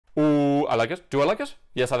Ooh, I like it. Do I like it?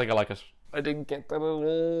 Yes, I think I like it. I didn't get that at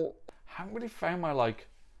all. Haven't really found my like,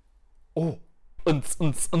 oh, beats in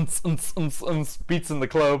the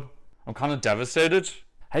club. I'm kind of devastated.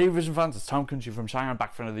 Hey Eurovision fans, it's Tom Country from Shanghai,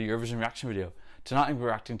 back for another Eurovision reaction video. Tonight I'm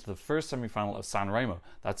reacting to the first semi-final of Sanremo.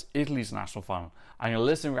 That's Italy's national final. I'm going to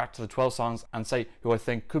listen and react to the 12 songs and say who I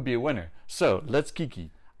think could be a winner. So, let's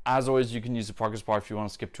kiki. As always, you can use the progress bar if you want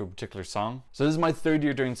to skip to a particular song. So this is my third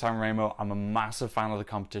year doing Sanremo. I'm a massive fan of the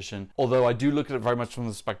competition, although I do look at it very much from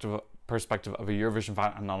the perspective of a Eurovision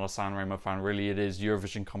fan and not a Sanremo fan. Really, it is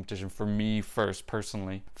Eurovision competition for me first,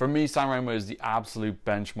 personally. For me, Sanremo is the absolute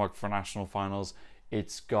benchmark for national finals.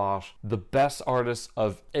 It's got the best artists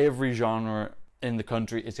of every genre in the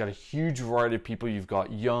country. It's got a huge variety of people. You've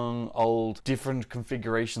got young, old, different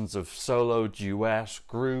configurations of solo, duet,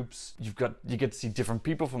 groups. You get to see different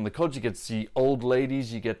people from the culture. You get to see old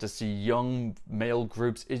ladies. You get to see young male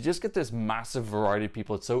groups. You just get this massive variety of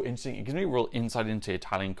people. It's so interesting. It gives me a real insight into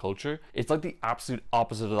Italian culture. It's like the absolute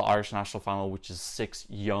opposite of the Irish national final, which is 6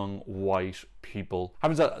 young, white people.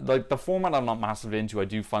 Happens that like the format I'm not massively into. I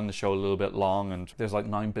do find the show a little bit long and there's like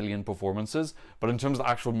 9 billion performances, but in terms of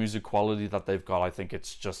the actual music quality that they've got, I think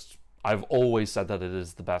it's just, I've always said that it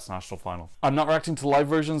is the best national final. I'm not reacting to live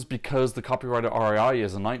versions because the copyrighted RAI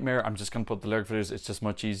is a nightmare. I'm just going to put the lyric videos. It's just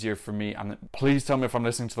much easier for me. And please tell me if I'm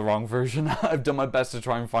listening to the wrong version. I've done my best to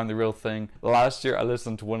try and find the real thing. Last year I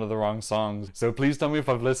listened to one of the wrong songs. So please tell me if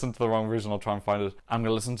I've listened to the wrong version. I'll try and find it. I'm going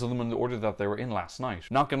to listen to them in the order that they were in last night.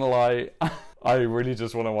 Not going to lie, I really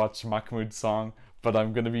just want to watch Mahmood's song, but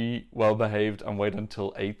I'm going to be well behaved and wait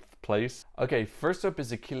until 8th place. Okay, first up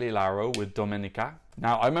is Achille Lauro with Domenica.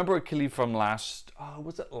 Now, I remember Achille from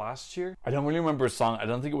was it last year? I don't really remember his song. I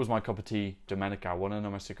don't think it was my cup of tea. Domenica, Wanna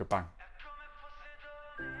Know My Secret Bang.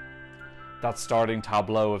 That starting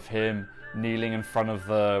tableau of him kneeling in front of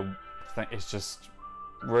the thing is just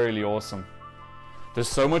really awesome. There's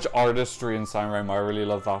so much artistry in Sanremo. I really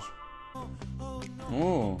love that.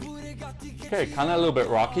 Ooh. Okay, kind of a little bit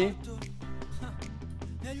rocky.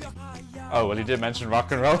 Oh, well, he did mention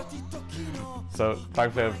rock and roll. So,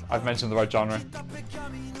 thankfully I've mentioned the right genre.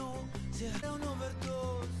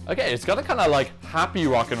 Okay, it's got a kind of like happy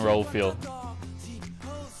rock and roll feel.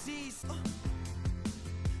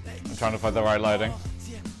 I'm trying to find the right lighting.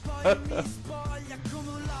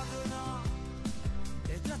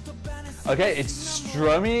 Okay, it's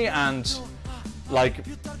strummy and like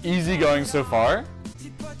easygoing so far.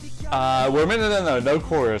 We're a minute in though, no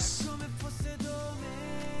chorus.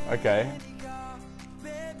 Okay.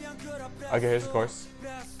 Okay, here's the chorus.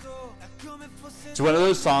 It's one of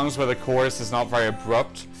those songs where the chorus is not very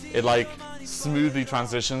abrupt. It like smoothly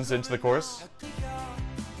transitions into the chorus.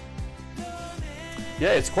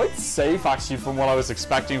 Yeah, it's quite safe actually from what I was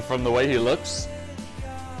expecting from the way he looks.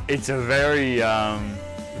 It's a very,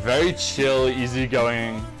 very chill,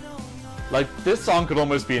 easygoing. Like this song could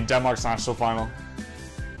almost be in Denmark's national final.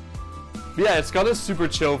 But yeah, it's got a super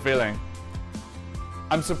chill feeling.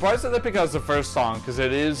 I'm surprised that they pick it as the first song because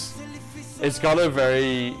it's got a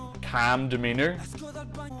very calm demeanor.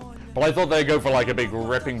 But I thought they'd go for like a big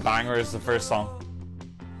ripping banger as the first song.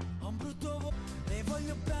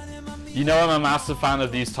 You know I'm a massive fan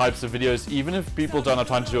of these types of videos. Even if people don't have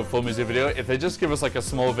time to do a full music video, if they just give us like a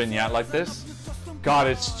small vignette like this, God,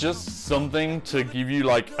 it's just something to give you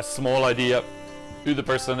like a small idea who the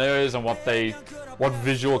person is and what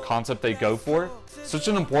visual concept they go for. Such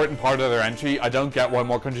an important part of their entry. I don't get why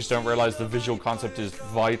more countries don't realize the visual concept is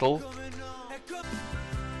vital.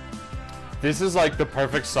 This is like the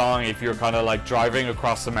perfect song if you're kind of like driving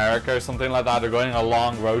across America or something like that, or going on a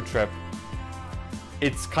long road trip.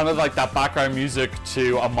 It's kind of like that background music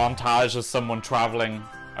to a montage of someone traveling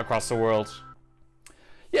across the world.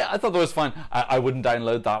 Yeah, I thought that was fine. I wouldn't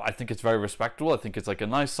download that. I think it's very respectable. I think it's like a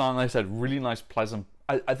nice song. Like I said, really nice, pleasant.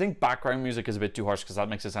 I think background music is a bit too harsh because that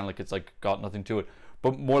makes it sound like it's like got nothing to it.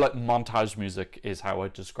 But more like montage music is how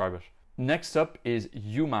I'd describe it. Next up is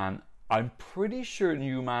Yuman. I'm pretty sure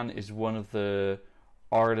Yuman is one of the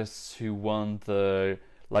artists who won the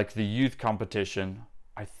youth competition.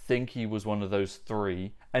 I think he was one of those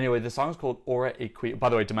 3. Anyway, the song's called Ora e Qui. By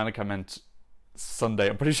the way, Domenica meant Sunday.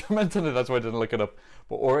 I'm pretty sure I meant Sunday, that's why I didn't look it up.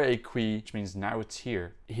 But Ora e Qui, which means now it's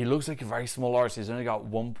here. He looks like a very small artist. He's only got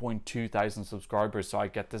 1.2 thousand subscribers, so I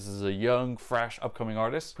get this as a young, fresh, upcoming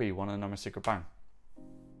artist. Qui, Wanna Know My Secret Bang.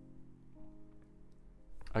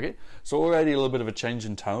 Okay, so already a little bit of a change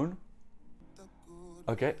in tone.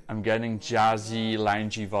 Okay, I'm getting jazzy,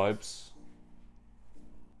 loungy vibes.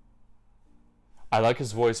 I like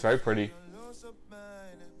his voice, very pretty.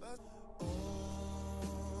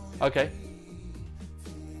 Okay.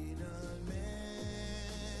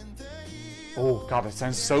 Oh god, it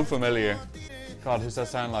sounds so familiar. God, who's that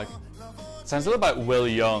sound like? It sounds a little about Will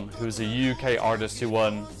Young, who's a UK artist who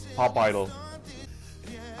won Pop Idol.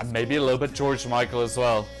 And maybe a little bit George Michael as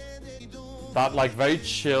well. That like very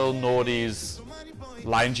chill, noughties,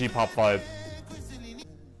 loungy pop vibe.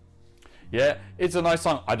 Yeah, it's a nice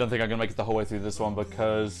song. I don't think I'm gonna make it the whole way through this one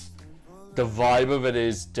because the vibe of it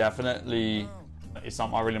is definitely, it's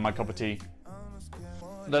not really my cup of tea.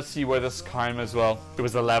 Let's see where this came as well. It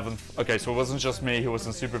was 11th. Okay, so it wasn't just me who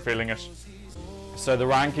wasn't super feeling it. So the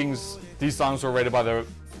rankings, these songs were rated by the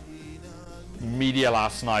media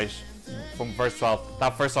last night from verse 12.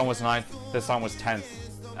 That first song was 9th, this song was 10th.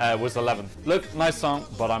 Was 11th. Look, nice song,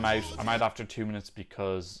 but I'm out. I'm out after 2 minutes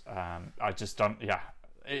because I just don't, yeah.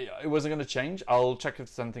 It wasn't going to change. I'll check if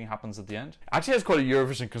something happens at the end. Actually, it's called a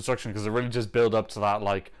Eurovision construction because it really just built up to that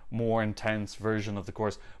like more intense version of the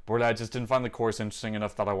chorus. But I just didn't find the chorus interesting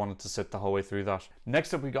enough that I wanted to sit the whole way through that.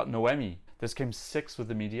 Next up, we got Noemi. This came 6th with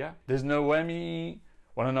the media. There's Noemi.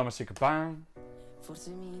 Wanna know my secret bang?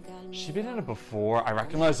 She's been in it before. I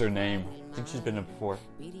recognize her name. I think she's been in it before.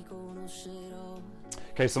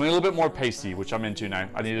 Okay, something a little bit more pacey, which I'm into now.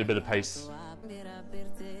 I needed a bit of pace.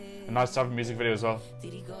 A nice to have a music video as well.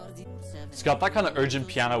 It's got that kind of urgent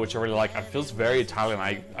piano, which I really like. It feels very Italian.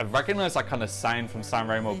 I've recognized that kind of sound from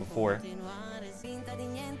Sanremo before.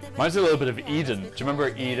 Reminds me a little bit of Eden. Do you remember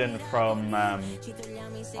Eden from, oh,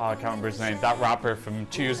 I can't remember his name, that rapper from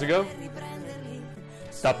 2 years ago?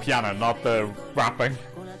 That piano, not the rapping.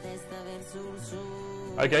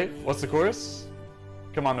 Okay, what's the chorus?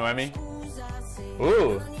 Come on, Noemi.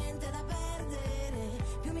 Ooh.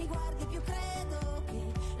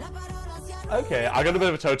 Okay, I got a bit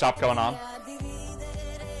of a toe tap going on.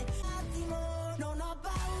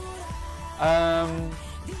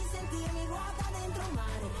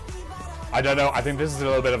 I don't know, I think this is a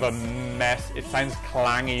little bit of a mess. It sounds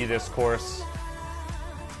clangy, this chorus.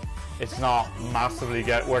 It's not massively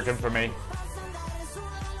working for me.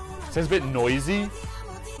 It sounds a bit noisy.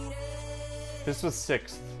 This was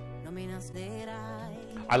 6th.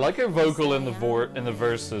 I like her vocal in the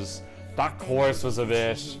verses. That chorus was a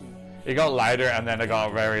bit... It got louder and then it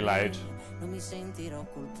got very loud.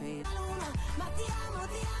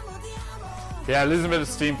 Yeah, losing a bit of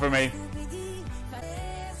steam for me.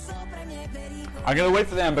 I'm gonna wait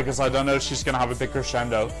for them because I don't know if she's gonna have a big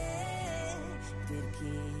crescendo.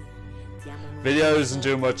 Video isn't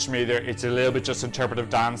doing much for me either. It's a little bit just interpretive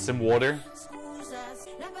dance in water.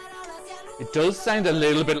 It does sound a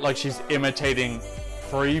little bit like she's imitating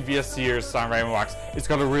previous year's Sanremo acts. It's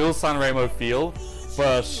got a real Sanremo feel,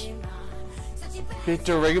 but a bit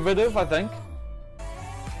derivative, I think.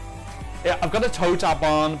 Yeah, I've got a toe tap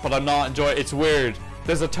on, but I'm not enjoying it. It's weird.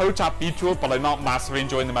 There's a toe tap beat to it, but I'm not massively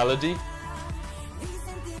enjoying the melody.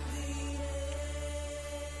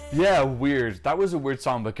 Yeah, weird. That was a weird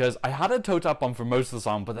song because I had a toe tap on for most of the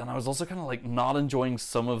song, but then I was also kind of like not enjoying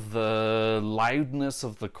some of the loudness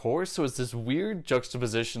of the chorus. So it's this weird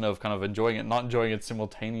juxtaposition of kind of enjoying it, not enjoying it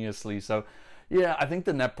simultaneously. So yeah, I think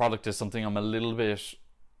the net product is something I'm a little bit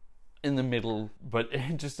in the middle, but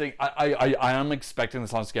interesting. I am expecting the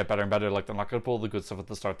songs to get better and better. Like they're not going to pull the good stuff at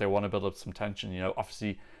the start. They want to build up some tension, you know,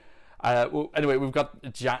 obviously. Well, anyway, we've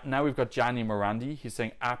got Gianni Morandi. He's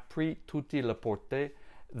saying Apri, tutte, porte.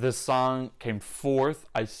 The song came 4th.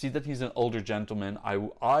 I see that he's an older gentleman.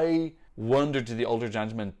 I wonder, do the older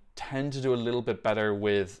gentlemen tend to do a little bit better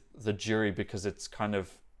with the jury because it's kind of,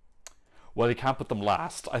 well, you can't put them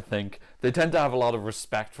last, I think. They tend to have a lot of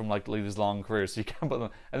respect from like leaders' long careers, so you can't put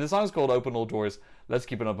them. And the song's called Open All Doors. Let's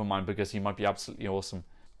keep an open mind because he might be absolutely awesome.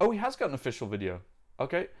 Oh, he has got an official video.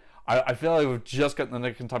 Okay. I feel like we've just gotten the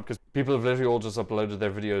nick in time because people have literally all just uploaded their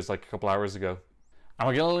videos like a couple hours ago. And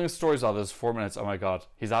we're getting a little stories out of this 4 minutes. Oh my god.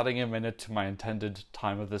 He's adding a minute to my intended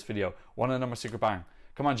time of this video. One number secret bang.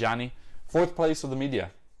 Come on, Gianni. 4th place of the media.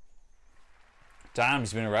 Damn,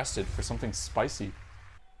 he's been arrested for something spicy. I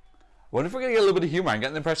wonder if we're going to get a little bit of humor. I'm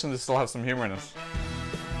getting the impression they still have some humor in it.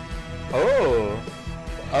 Oh.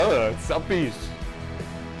 Oh, it's upbeat.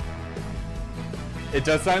 It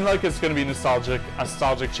does sound like it's going to be a nostalgic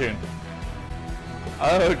tune.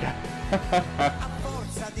 Oh, okay.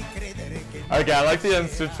 Okay, I like the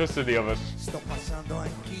simplicity of it.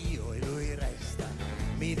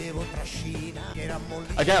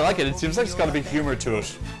 Okay, I like it. It seems like it's got a bit of humor to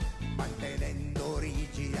it.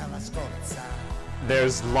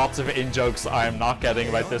 There's lots of in-jokes I am not getting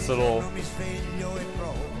about this at all.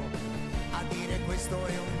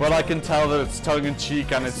 But I can tell that it's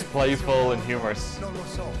tongue-in-cheek and it's playful and humorous.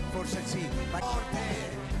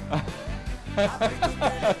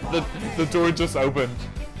 the door just opened.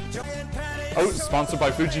 Oh, sponsored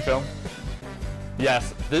by Fujifilm.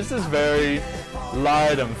 Yes, this is very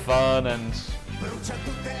light and fun, and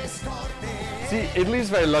see, Italy's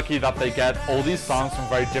very lucky that they get all these songs from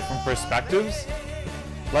very different perspectives.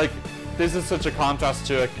 Like, this is such a contrast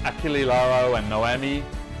to Achille, Lauro and Noemi.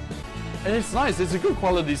 And it's nice, it's a good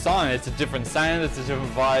quality song, it's a different sound, it's a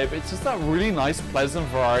different vibe, it's just that really nice, pleasant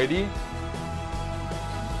variety.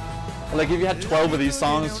 Like, if you had 12 of these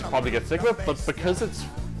songs, you'd probably get sick of it, but because it's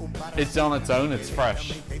on its own, it's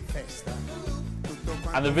fresh.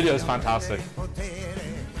 And the video is fantastic.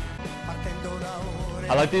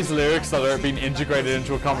 I like these lyrics that are being integrated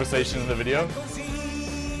into a conversation in the video.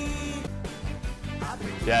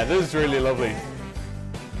 Yeah, this is really lovely.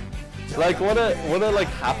 Like, what a like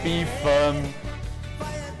happy, fun.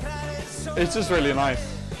 It's just really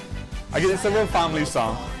nice. It's a real family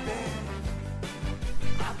song.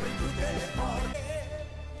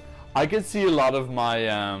 I could see a lot of my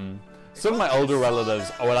some of my older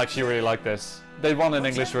relatives would actually really like this. They'd want an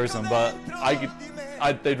English version, but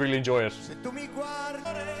they'd really enjoy it.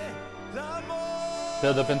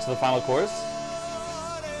 Build up into the final chorus.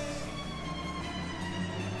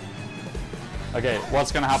 Okay,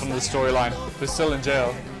 what's gonna happen to the storyline? They're still in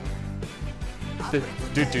jail.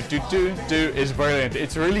 Do is brilliant.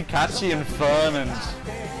 It's really catchy and fun, and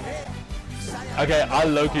okay, I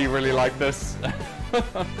low-key really like this.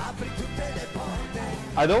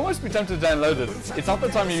 I'd almost be tempted to download it. It's not the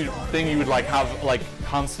thing you would like have like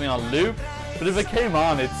constantly on loop, but if it came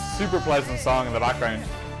on, it's a super pleasant song in the background.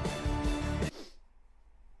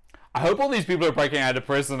 I hope all these people are breaking out of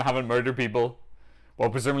prison and haven't murdered people. Well,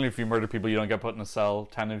 presumably if you murder people, you don't get put in a cell,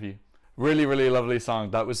 10 of you. Really, really lovely song.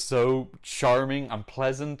 That was so charming and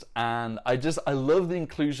pleasant, and I love the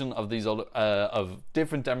inclusion of these of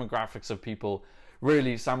different demographics of people.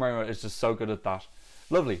 Really, Sanremo is just so good at that.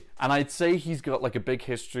 Lovely. And I'd say he's got like a big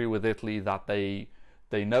history with Italy, that they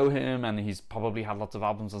know him, and he's probably had lots of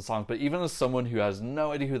albums and songs. But even as someone who has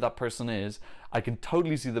no idea who that person is, I can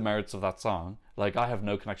totally see the merits of that song. Like, I have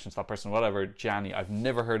no connection to that person, whatever. Gianni, I've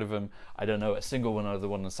never heard of him. I don't know a single one of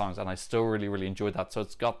the songs, and I still really, really enjoyed that. So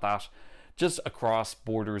it's got that just across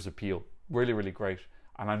borders appeal. Really, really great.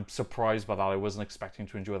 And I'm surprised by that. I wasn't expecting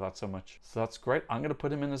to enjoy that so much. So that's great. I'm going to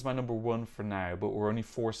put him in as my number 1 for now, but we're only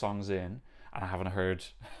 4 songs in, and I haven't heard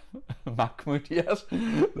Mahmood yet.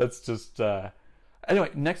 Let's just...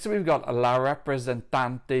 Anyway, next we've got La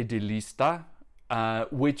Rappresentante di Lista,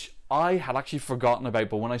 which I had actually forgotten about,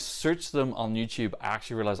 but when I searched them on YouTube, I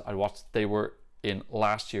actually realized they were in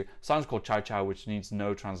last year. The song's called Ciao Ciao, which needs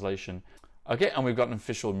no translation. Okay, and we've got an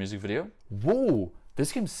official music video. Whoa,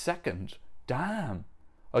 this came second. Damn.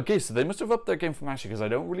 Okay, so they must have upped their game from last year, because I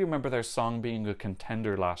don't really remember their song being a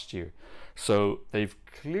contender last year. So they've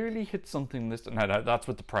clearly hit something this... No, that's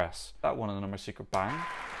with the press. That one and then my secret bang.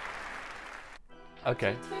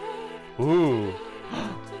 Okay. Ooh.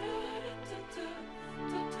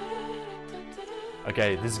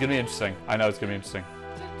 Okay, this is gonna be interesting. I know it's gonna be interesting.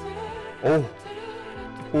 Oh.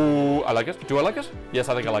 Ooh, I like it. Do I like it? Yes,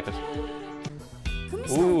 I think I like it.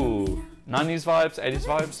 Ooh. 90s vibes, 80s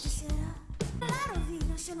vibes.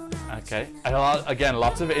 Okay. And again,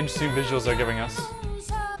 lots of interesting visuals they're giving us.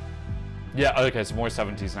 Yeah, okay, so more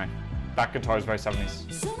 70s now. Back guitar is very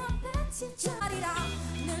 70s.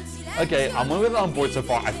 Okay, I'm with it on board so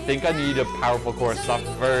far. I think I need a powerful chorus. That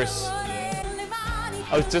verse...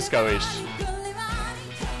 Oh, it's disco-ish.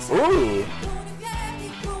 Ooh!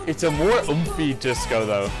 It's a more oomphy disco,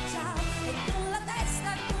 though.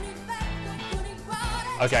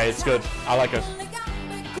 Okay, it's good. I like it.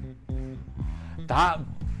 That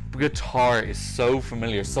guitar is so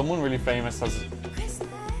familiar. Someone really famous has...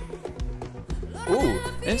 Ooh,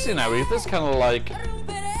 interesting now. We get this kind of like...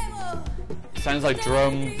 Sounds like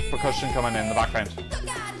drum percussion coming in the background.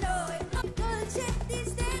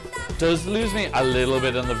 Does lose me a little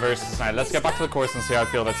bit in the verses now. Let's get back to the chorus and see how I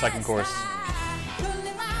feel about second chorus.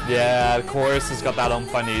 Yeah, the chorus has got that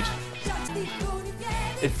oomph I need.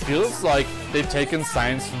 It feels like they've taken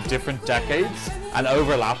sounds from different decades and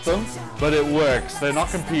overlapped them, but it works. They're not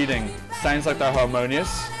competing. Sounds like they're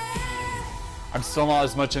harmonious. I'm still not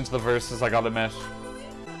as much into the verses, I gotta admit.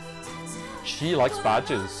 She likes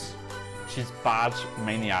badges. She's badge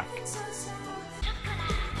maniac.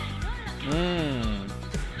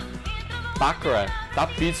 Baccarat. That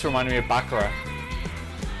beats remind me of Baccarat.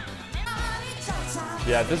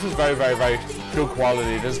 Yeah, this is very, very, very good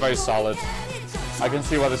quality. This is very solid. I can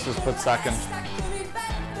see why this was put second.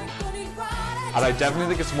 And I definitely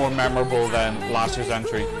think it's more memorable than last year's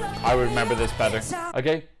entry. I would remember this better.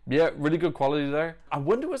 Okay, yeah, really good quality there. I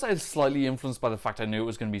wonder was I slightly influenced by the fact I knew it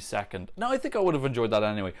was going to be second. No, I think I would have enjoyed that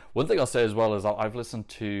anyway. One thing I'll say as well is I've listened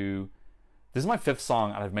to This is my 5th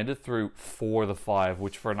song, and I've made it through 4 of the 5,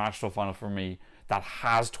 which for a national final for me, that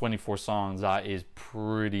has 24 songs, that is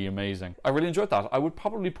pretty amazing. I really enjoyed that. I would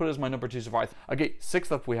probably put it as my number 2 so far. Okay,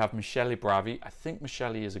 6th up we have Michele Bravi. I think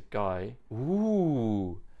Michele is a guy.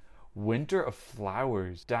 Ooh, Winter of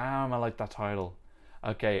Flowers. Damn, I like that title.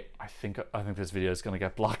 Okay, I think this video is gonna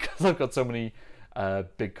get blocked because I've got so many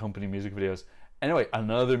big company music videos. Anyway,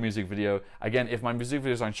 another music video. Again, if my music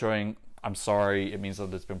videos aren't showing, I'm sorry, it means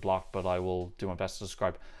that it's been blocked, but I will do my best to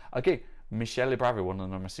describe. Okay, Michele Bravi, one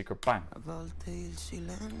of them, My Secret Bang.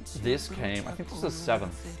 This came, I think this is the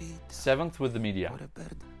 7th. 7th with the media.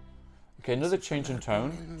 Okay, another change in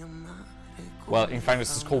tone. Well, in fact,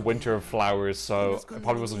 this is called Winter of Flowers, so it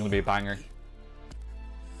probably wasn't going to be a banger.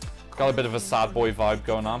 Got a bit of a sad boy vibe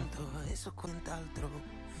going on.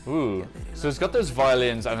 Ooh, so it's got those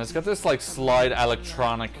violins and it's got this like slide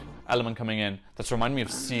electronic element coming in that's reminding me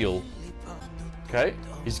of Seal. Okay,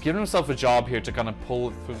 he's giving himself a job here to kind of pull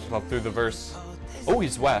through the verse. Oh,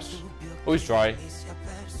 he's wet. Oh, he's dry.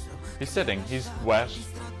 He's sitting. He's wet.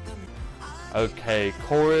 Okay,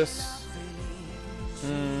 chorus.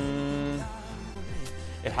 It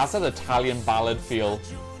has that Italian ballad feel.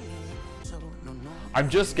 I'm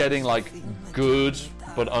just getting like good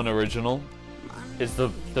but unoriginal. Is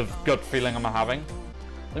the gut feeling I'm having.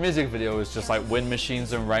 The music video is just like wind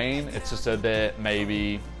machines and rain. It's just a bit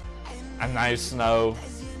maybe a nice snow.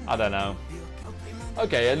 I don't know.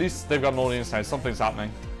 Okay, at least they've got an audience now. Something's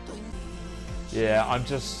happening. Yeah, I'm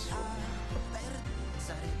just...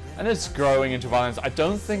 And it's growing into violence. I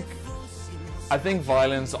think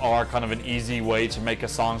violins are kind of an easy way to make a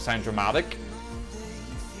song sound dramatic.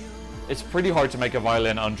 It's pretty hard to make a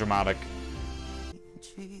violin undramatic.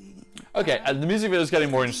 Okay, and the music video is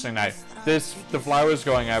getting more interesting now. The flowers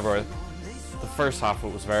going everywhere. The first half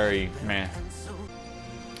of it was very meh.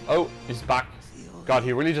 Oh, he's back. God,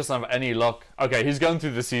 he really doesn't have any luck. Okay, he's going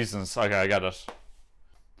through the seasons. Okay, I get it.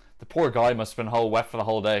 The poor guy must have been wet for the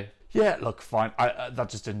whole day. Yeah, look, fine. That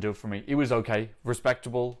just didn't do it for me. It was okay.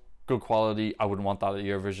 Respectable. Good quality. I wouldn't want that at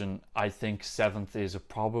Eurovision. I think 7th is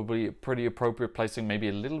probably a pretty appropriate placing, maybe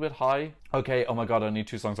a little bit high. Okay, oh my god, I need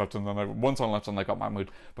 2 songs left and then I have 1 song left and I got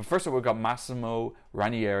Mahmood. But first up, we've got Massimo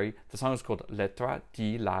Ranieri. The song is called Lettera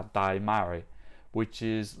di là dal mare, which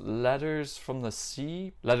is Letters from the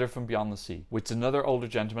Sea, Letter from Beyond the Sea, which is another older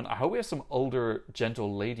gentleman. I hope we have some older,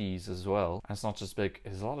 gentle ladies as well. And it's not just big,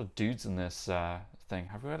 there's a lot of dudes in this thing.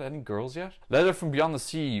 Have we had any girls yet? Letter from Beyond the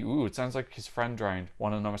Sea. Ooh, it sounds like his friend drowned.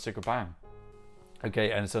 Wanna know My Secret Bang?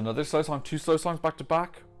 Okay, and it's another slow song. 2 slow songs back to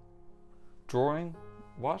back. Drawing.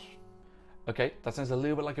 What? Okay, that sounds a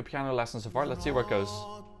little bit like a piano lesson so far. Let's see where it goes.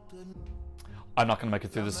 I'm not gonna make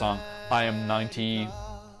it through the song. I am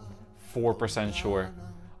 94% sure.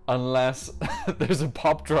 Unless there's a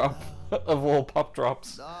pop drop of all pop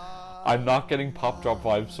drops. I'm not getting pop drop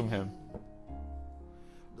vibes from him.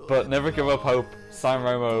 But never give up hope.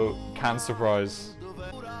 Sanremo can surprise.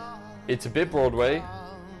 It's a bit Broadway.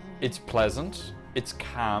 It's pleasant. It's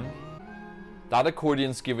calm. That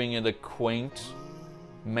accordion's giving it a quaint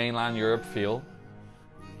mainland Europe feel.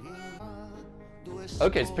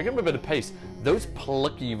 Okay, it's picking up a bit of pace. Those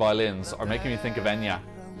plucky violins are making me think of Enya.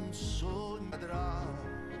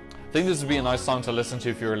 I think this would be a nice song to listen to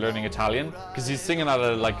if you were learning Italian, because he's singing at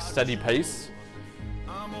a like steady pace.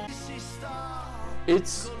 Do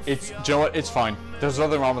you know what? It's fine. There's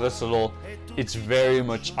nothing wrong with this at all. It's very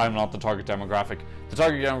much, I'm not the target demographic. The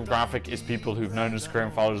target demographic is people who've known his career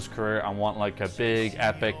and followed his career and want like a big,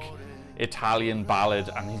 epic Italian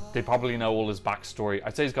ballad, and they probably know all his backstory.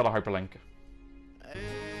 I'd say he's got a hyperlink.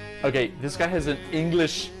 Okay, this guy has an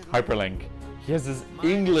English hyperlink. He has his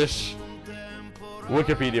English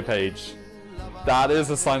Wikipedia page. That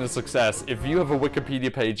is a sign of success. If you have a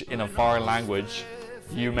Wikipedia page in a foreign language,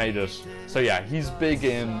 you made it. So yeah, he's big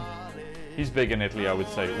in Italy, I would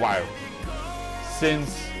say. Wow.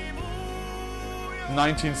 Since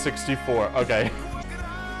 1964. Okay.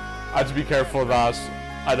 I have to be careful that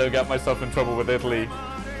I don't get myself in trouble with Italy.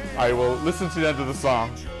 I will listen to the end of the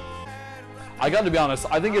song. I got to be honest,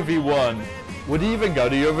 I think if he won, would he even go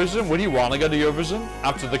to Eurovision? Would he want to go to Eurovision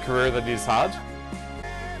after the career that he's had?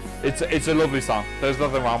 It's a lovely song. There's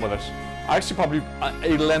nothing wrong with it. I actually probably,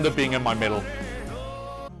 it'll end up being in my middle.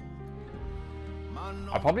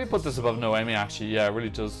 I probably put this above Noemi actually. Yeah, it really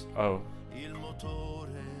does. Oh.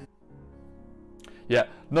 Yeah,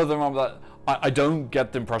 nothing wrong with that. I don't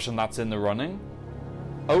get the impression that's in the running.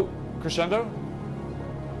 Oh, crescendo.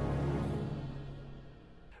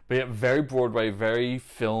 But yeah, very Broadway, very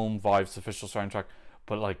film vibes, official soundtrack.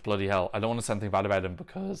 But like, bloody hell, I don't want to say anything bad about him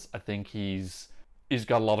because I think he's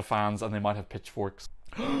got a lot of fans and they might have pitchforks.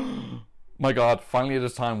 My god, finally it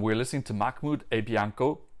is time. We're listening to Mahmood e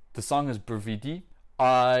Blanco. The song is Brividi.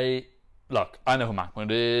 I know who Mahmood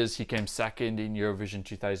is. He came second in Eurovision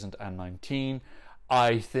 2019.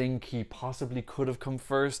 I think he possibly could have come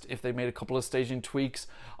first if they made a couple of staging tweaks.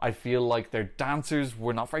 I feel like their dancers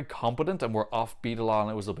were not very competent and were offbeat a lot, and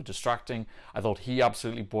it was a little bit distracting. I thought he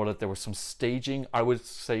absolutely brought it. There were some staging, I would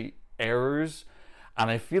say, errors. And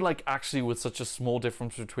I feel like actually with such a small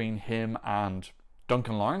difference between him and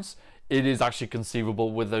Duncan Lawrence, it is actually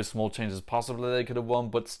conceivable with those small changes possibly they could have won,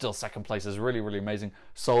 but still second place is really, really amazing.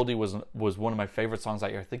 Soldi was one of my favorite songs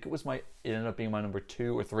that year. I think it ended up being my number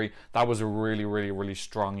 2 or 3. That was a really, really, really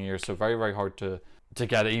strong year. So very, very hard to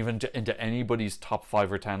get into anybody's top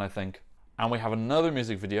 5 or 10, I think. And we have another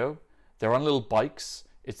music video. They're on little bikes.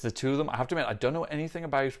 It's the two of them. I have to admit, I don't know anything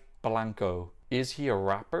about Blanco. Is he a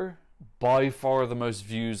rapper? By far the most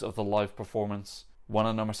views of the live performance.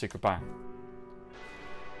 Wanna know my secret bang?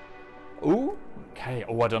 Ooh, okay.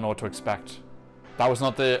 Oh, I don't know what to expect. That was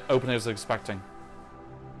not the opening I was expecting.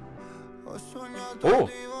 Oh!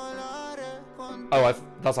 Oh,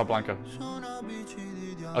 that's not Blanco.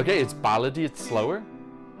 Okay, it's ballady, it's slower.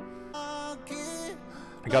 I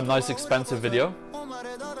got a nice expensive video.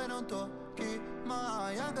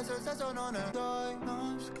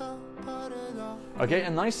 Okay,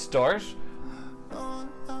 a nice start.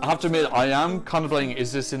 I have to admit, I am contemplating,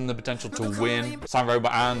 is this in the potential to win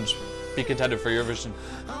Sanremo and be contended for Eurovision?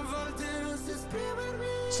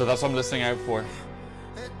 So that's what I'm listening out for.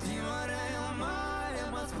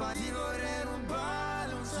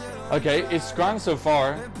 Okay, it's grand so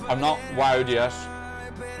far. I'm not wowed yet.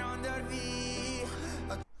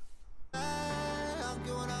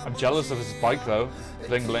 I'm jealous of his bike though.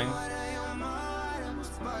 Bling bling.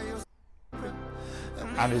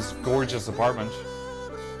 And his gorgeous apartment.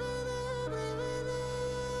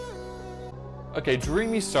 Okay,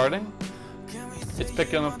 dreamy starting. It's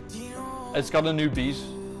picking up. It's got a new beat.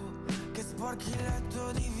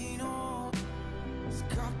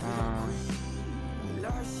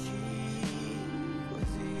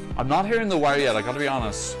 I'm not hearing the wow yet, I gotta be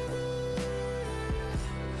honest.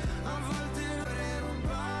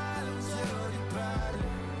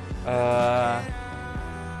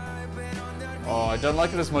 Oh, I don't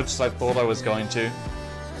like it as much as I thought I was going to.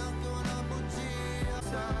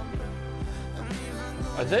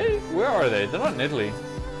 Are they? Where are they? They're not in Italy.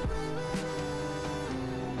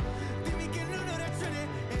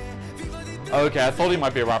 Okay, I thought he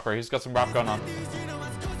might be a rapper. He's got some rap going on.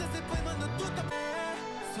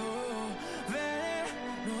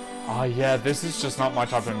 Oh yeah, this is just not my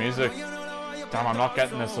type of music. Damn, I'm not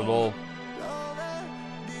getting this at all.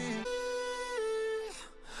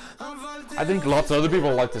 I think lots of other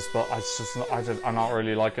people like this, but I'm not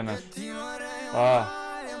really liking it.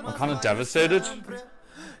 I'm kind of devastated.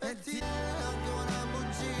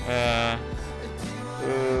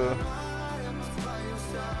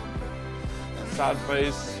 Sad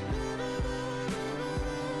face.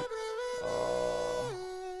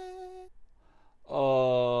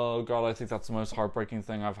 Oh god, I think that's the most heartbreaking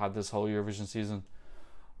thing I've had this whole Eurovision season.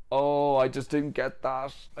 Oh, I just didn't get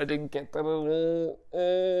that. I didn't get that at all.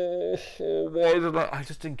 Oh, why did I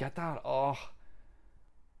just didn't get that. Oh,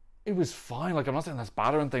 it was fine. Like, I'm not saying that's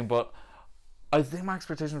bad or anything, but I think my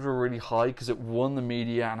expectations were really high because it won the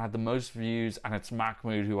media and had the most views, and it's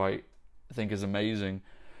Mahmood, who I think is amazing.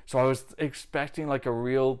 So I was expecting like a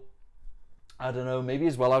real, I don't know, maybe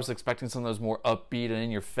as well I was expecting some of those more upbeat and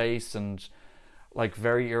in your face and like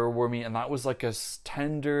very earwormy, and that was like a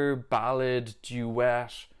tender ballad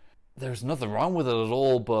duet. There's nothing wrong with it at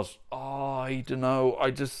all, but oh, I don't know.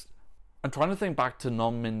 I'm trying to think back to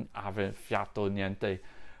Non mi ave fiato niente.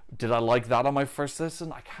 Did I like that on my first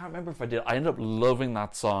listen? I can't remember if I did. I ended up loving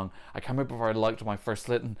that song. I can't remember if I liked it on my first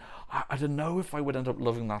listen. I don't know if I would end up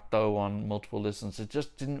loving that though on multiple listens. It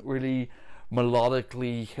just didn't really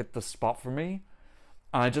melodically hit the spot for me.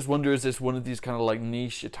 And I just wonder, is this one of these kind of like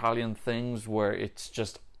niche Italian things where it's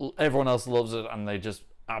just everyone else loves it and they just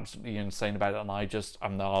absolutely insane about it, and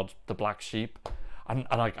I'm not the black sheep. I'm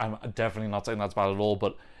definitely not saying that's bad at all,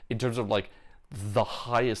 but in terms of like the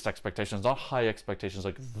highest expectations, not high expectations,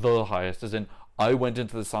 like the highest, as in I went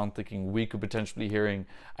into the song thinking we could potentially be hearing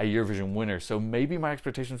a Eurovision winner, so maybe my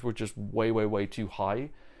expectations were just way too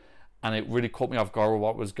high, and it really caught me off guard with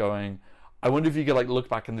what was going. I wonder if you could like look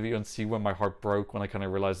back in the video and see when my heart broke, when I kind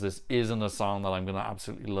of realized this isn't a song that I'm gonna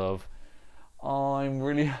absolutely love. Oh, I'm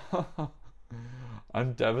really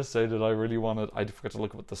I'm devastated. I really wanted. I forgot to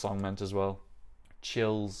look at what the song meant as well.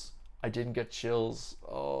 Chills. I didn't get chills.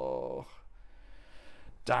 Oh,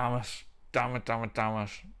 damn it.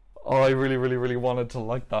 Oh, I really wanted to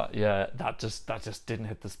like that. Yeah, that just didn't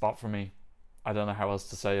hit the spot for me. I don't know how else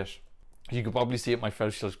to say it. You could probably see it in my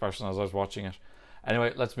facial expression as I was watching it.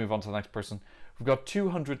 Anyway, let's move on to the next person. We've got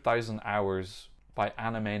 200,000 Hours by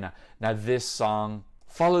Mena. Now this song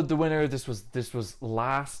followed the winner. This was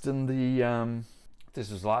last in the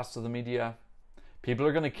this was last of the media. People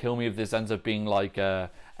are gonna kill me if this ends up being like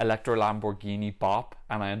a Electro Lamborghini bop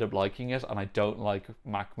and I end up liking it and I don't like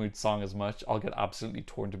Mahmood's song as much. I'll get absolutely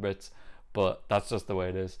torn to bits, but that's just the way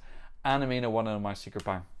it is. Mena won on My Secret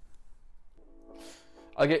Bang.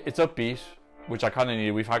 Okay, it's upbeat, which I kind of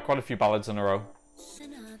needed. We've had quite a few ballads in a row.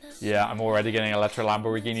 Yeah, I'm already getting Electro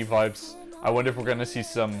Lamborghini vibes. I wonder if we're going to see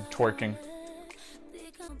some twerking.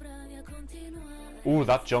 Ooh,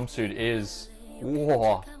 that jumpsuit is...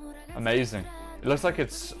 whoa, amazing. It looks like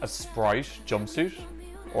it's a Sprite jumpsuit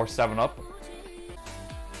or 7-Up.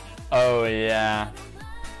 Oh, yeah.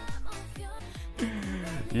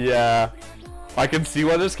 Yeah. I can see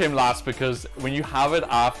why this came last, because when you have it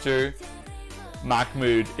after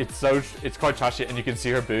Mahmood, it's quite trashy and you can see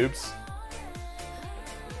her boobs.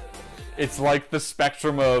 It's like the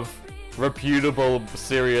spectrum of reputable,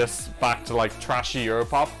 serious, back to like trashy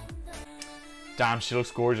Europop. Damn, she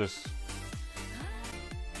looks gorgeous.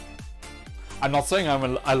 I'm not saying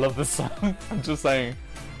I love this song. I'm just saying,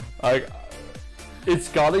 like, it's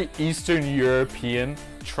got an Eastern European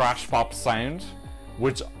trash pop sound,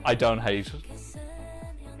 which I don't hate.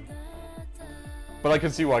 But I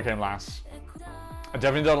can see why it came last. I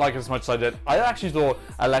definitely don't like it as much as I did. I actually thought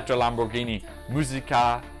Electro Lamborghini,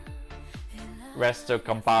 Musica Resto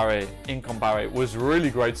Compare, Incompare was a really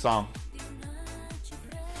great song.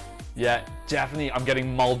 Yeah, definitely I'm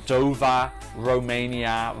getting Moldova,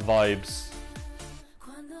 Romania vibes.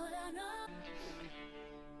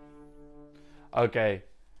 Okay,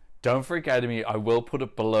 don't freak out at me. I will put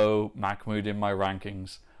it below Mahmood in my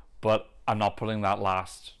rankings, but I'm not putting that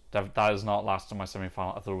last. That is not last in my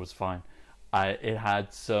semi-final. I thought it was fine. It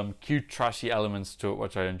had some cute trashy elements to it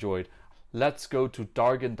which I enjoyed. Let's go to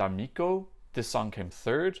Dargen D'Amico. This song came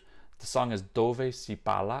third. The song is Dove si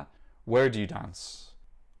balla. Where do you dance?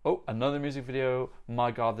 Oh, another music video.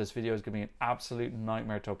 My god, this video is gonna be an absolute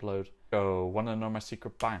nightmare to upload. Oh, wanna know my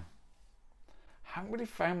secret bang? Haven't really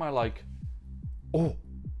found my like... oh,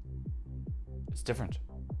 it's different.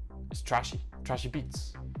 It's trashy. Trashy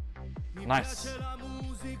beats. Nice.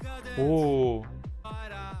 Oh.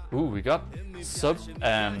 Ooh, we got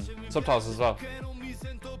subtitles as well.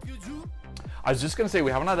 I was just gonna say,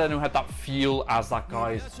 we haven't had anyone had that feel as that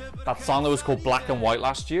song that was called Black and White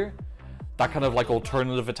last year. That kind of like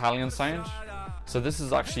alternative Italian sound. So this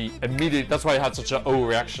is actually immediate. That's why I had such an oh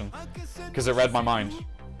reaction, because it read my mind.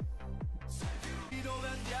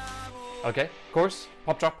 Okay, chorus,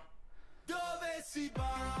 pop drop.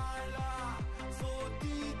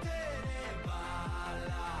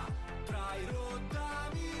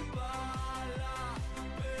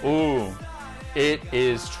 Ooh, it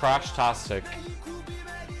is trash-tastic.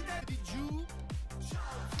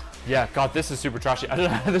 Yeah, god, this is super trashy. I don't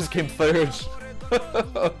know how this came third.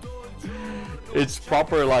 It's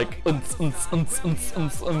proper like beats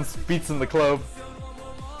in the club.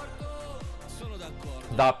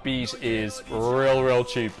 That beat is real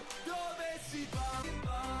cheap.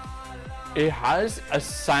 It has a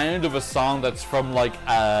sound of a song that's from like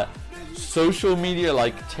a social media,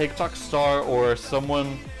 like TikTok star or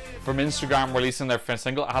someone from Instagram releasing their first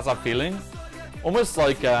single. It has that feeling, almost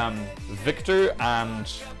like Victor and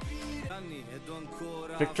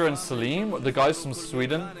Salim, the guys from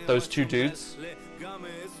Sweden, those two dudes,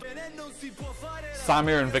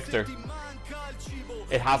 Samir and Victor.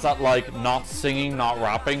 It has that like not singing, not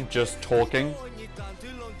rapping, just talking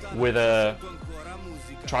with a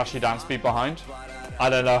trashy dance beat behind.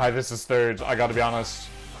 I don't know how this is third, I gotta be honest.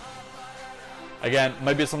 Again,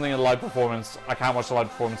 maybe it's something in the live performance. I can't watch the live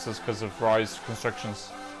performances because of Rise constrictions.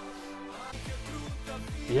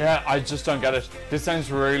 Yeah, I just don't get it. This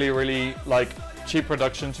sounds really like cheap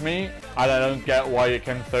production to me. I don't get why it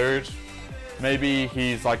came third. Maybe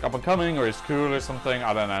he's like up and coming or he's cool or something,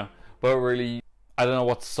 I don't know. But really, I don't know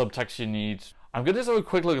what subtext you need. I'm gonna just have a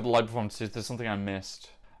quick look at the live performance, see if there's something I missed.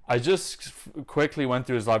 I just quickly went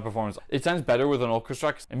through his live performance. It sounds better with an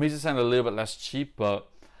orchestra. It makes it sound a little bit less cheap, but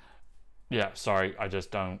yeah, sorry, I just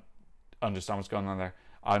don't understand what's going on there.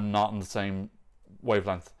 I'm not on the same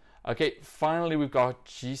wavelength. Okay, finally we've got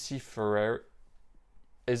Giusy Ferreri.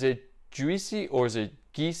 Is it Giusy or is it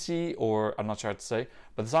Giusy, or I'm not sure how to say,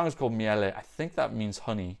 but the song is called Miele. I think that means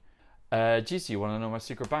honey. Giusy, you want to know my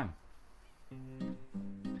secret bang?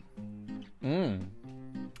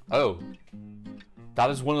 Oh, that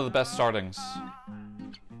is one of the best startings.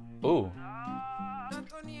 Oh.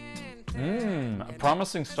 A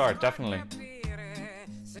promising start, definitely.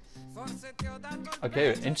 Okay,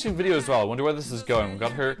 interesting video as well. I wonder where this is going. We've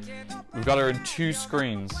got her in 2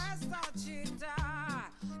 screens.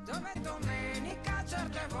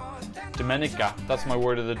 Domenica, that's my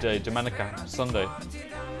word of the day. Domenica, Sunday.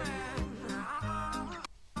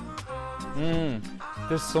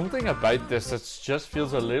 There's something about this that just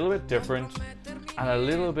feels a little bit different and a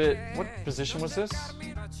little bit... What position was this?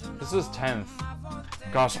 This is 10th.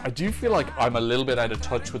 Gosh, I do feel like I'm a little bit out of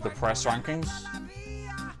touch with the press rankings.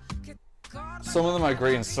 Some of them I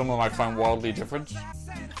agree and some of them I find wildly different.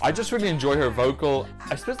 I just really enjoy her vocal.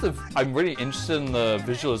 I suppose I'm really interested in the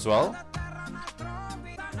visual as well.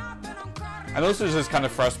 And also just kind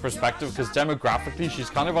of fresh perspective because demographically she's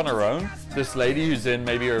kind of on her own. This lady who's in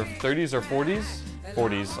maybe her 30s or 40s?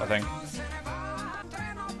 40s, I think.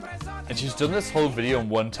 And she's done this whole video in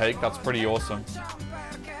one take. That's pretty awesome.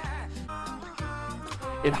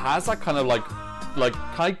 It has that kind of like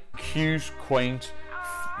kind of cute, quaint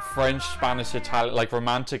French, Spanish, Italian, like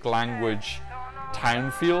romantic language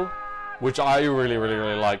town feel, which I really, really,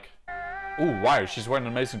 really like. Oh wow, she's wearing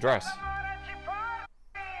an amazing dress.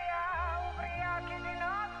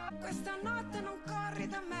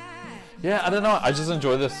 Yeah, I don't know. I just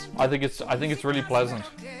enjoy this. I think it's really pleasant.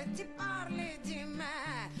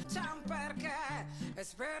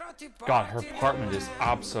 God, her apartment is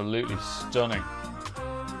absolutely stunning.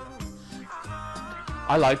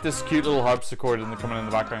 I like this cute little harpsichord coming in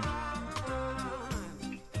the background.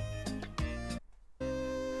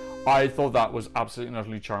 I thought that was absolutely and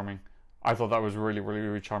utterly charming. I thought that was really, really,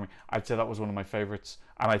 really charming. I'd say that was one of my favorites,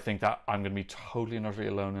 and I think that I'm going to be totally and utterly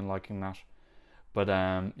alone in liking that. But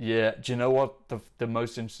yeah, do you know what the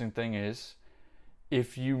most interesting thing is?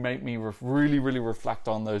 If you make me really, really reflect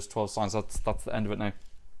on those 12 songs, that's the end of it now.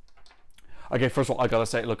 Okay, first of all, I gotta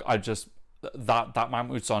say, look, that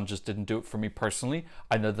Mahmood song just didn't do it for me personally.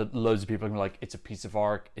 I know that loads of people are gonna be like, it's a piece of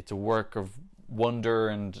art, it's a work of wonder,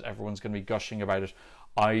 and everyone's gonna be gushing about it.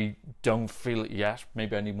 I don't feel it yet.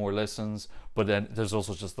 Maybe I need more listens, but then there's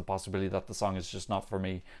also just the possibility that the song is just not for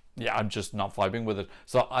me. Yeah, I'm just not vibing with it.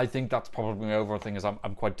 So I think that's probably my overall thing, is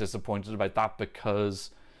I'm quite disappointed about that, because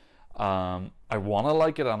I want to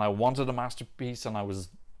like it and I wanted a masterpiece and I was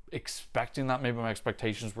expecting that. Maybe my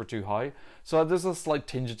expectations were too high. So there's a slight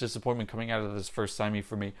tinge of disappointment coming out of this first semi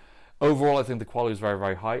for me. Overall, I think the quality is very,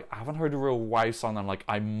 very high. I haven't heard a real wow song I'm like,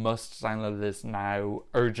 I must download this now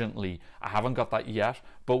urgently. I haven't got that yet,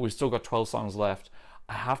 but we've still got 12 songs left.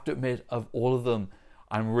 I have to admit, of all of them,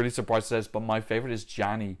 I'm really surprised at this, but my favorite is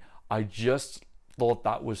Gianni. I just thought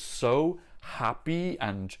that was so happy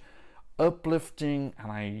and uplifting,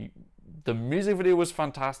 and the music video was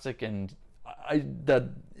fantastic, and I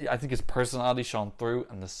think his personality shone through,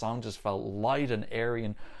 and the song just felt light and airy.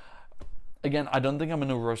 And again, I don't think I'm in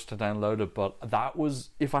a rush to download it, but that was,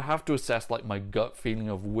 if I have to assess like my gut feeling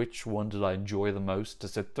of which one did I enjoy the most to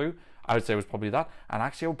sit through, I would say it was probably that. And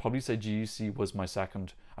actually I would probably say Giusy was my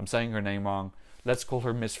second. I'm saying her name wrong. Let's call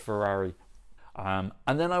her Miss Ferreri. And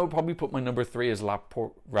then I would probably put my number 3 as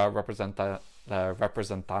Rappresentante.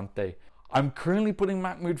 I'm currently putting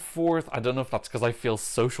Mahmood 4th. I don't know if that's because I feel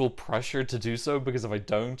social pressure to do so, because if I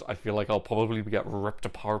don't, I feel like I'll probably get ripped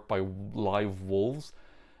apart by live wolves.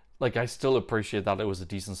 Like, I still appreciate that it was a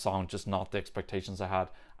decent song, just not the expectations I had.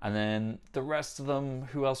 And then the rest of them,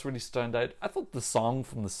 who else really stood out? I thought the song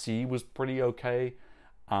from the sea was pretty okay.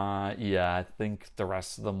 Yeah, I think the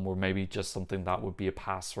rest of them were maybe just something that would be a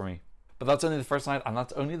pass for me. But that's only the first night, and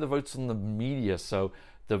that's only the votes from the media, so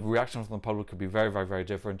the reaction from the public could be very, very, very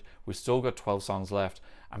different. We've still got 12 songs left,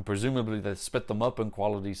 and presumably they split them up in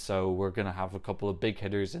quality, so we're going to have a couple of big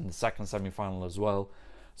hitters in the second semi-final as well.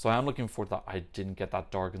 So I am looking forward to that. I didn't get that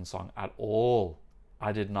Dargen song at all.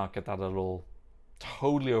 I did not get that at all.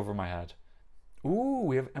 Totally over my head. Ooh,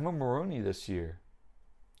 we have Emma Moroni this year.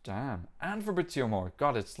 Damn. And Fabrizio Moore.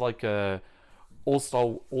 God, it's like a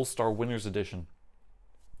All-Star Winners Edition.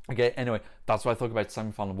 Okay, anyway, that's what I thought about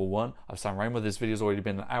semi-final number 1 of Sanremo. This video's already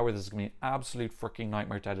been an hour. This is going to be an absolute freaking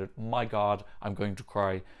nightmare to edit. My God, I'm going to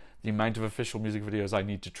cry. The amount of official music videos I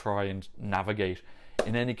need to try and navigate.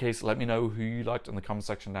 In any case, let me know who you liked in the comment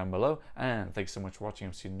section down below. And thanks so much for watching.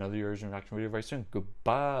 I'll see you in another Eurovision reaction video very soon.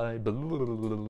 Goodbye.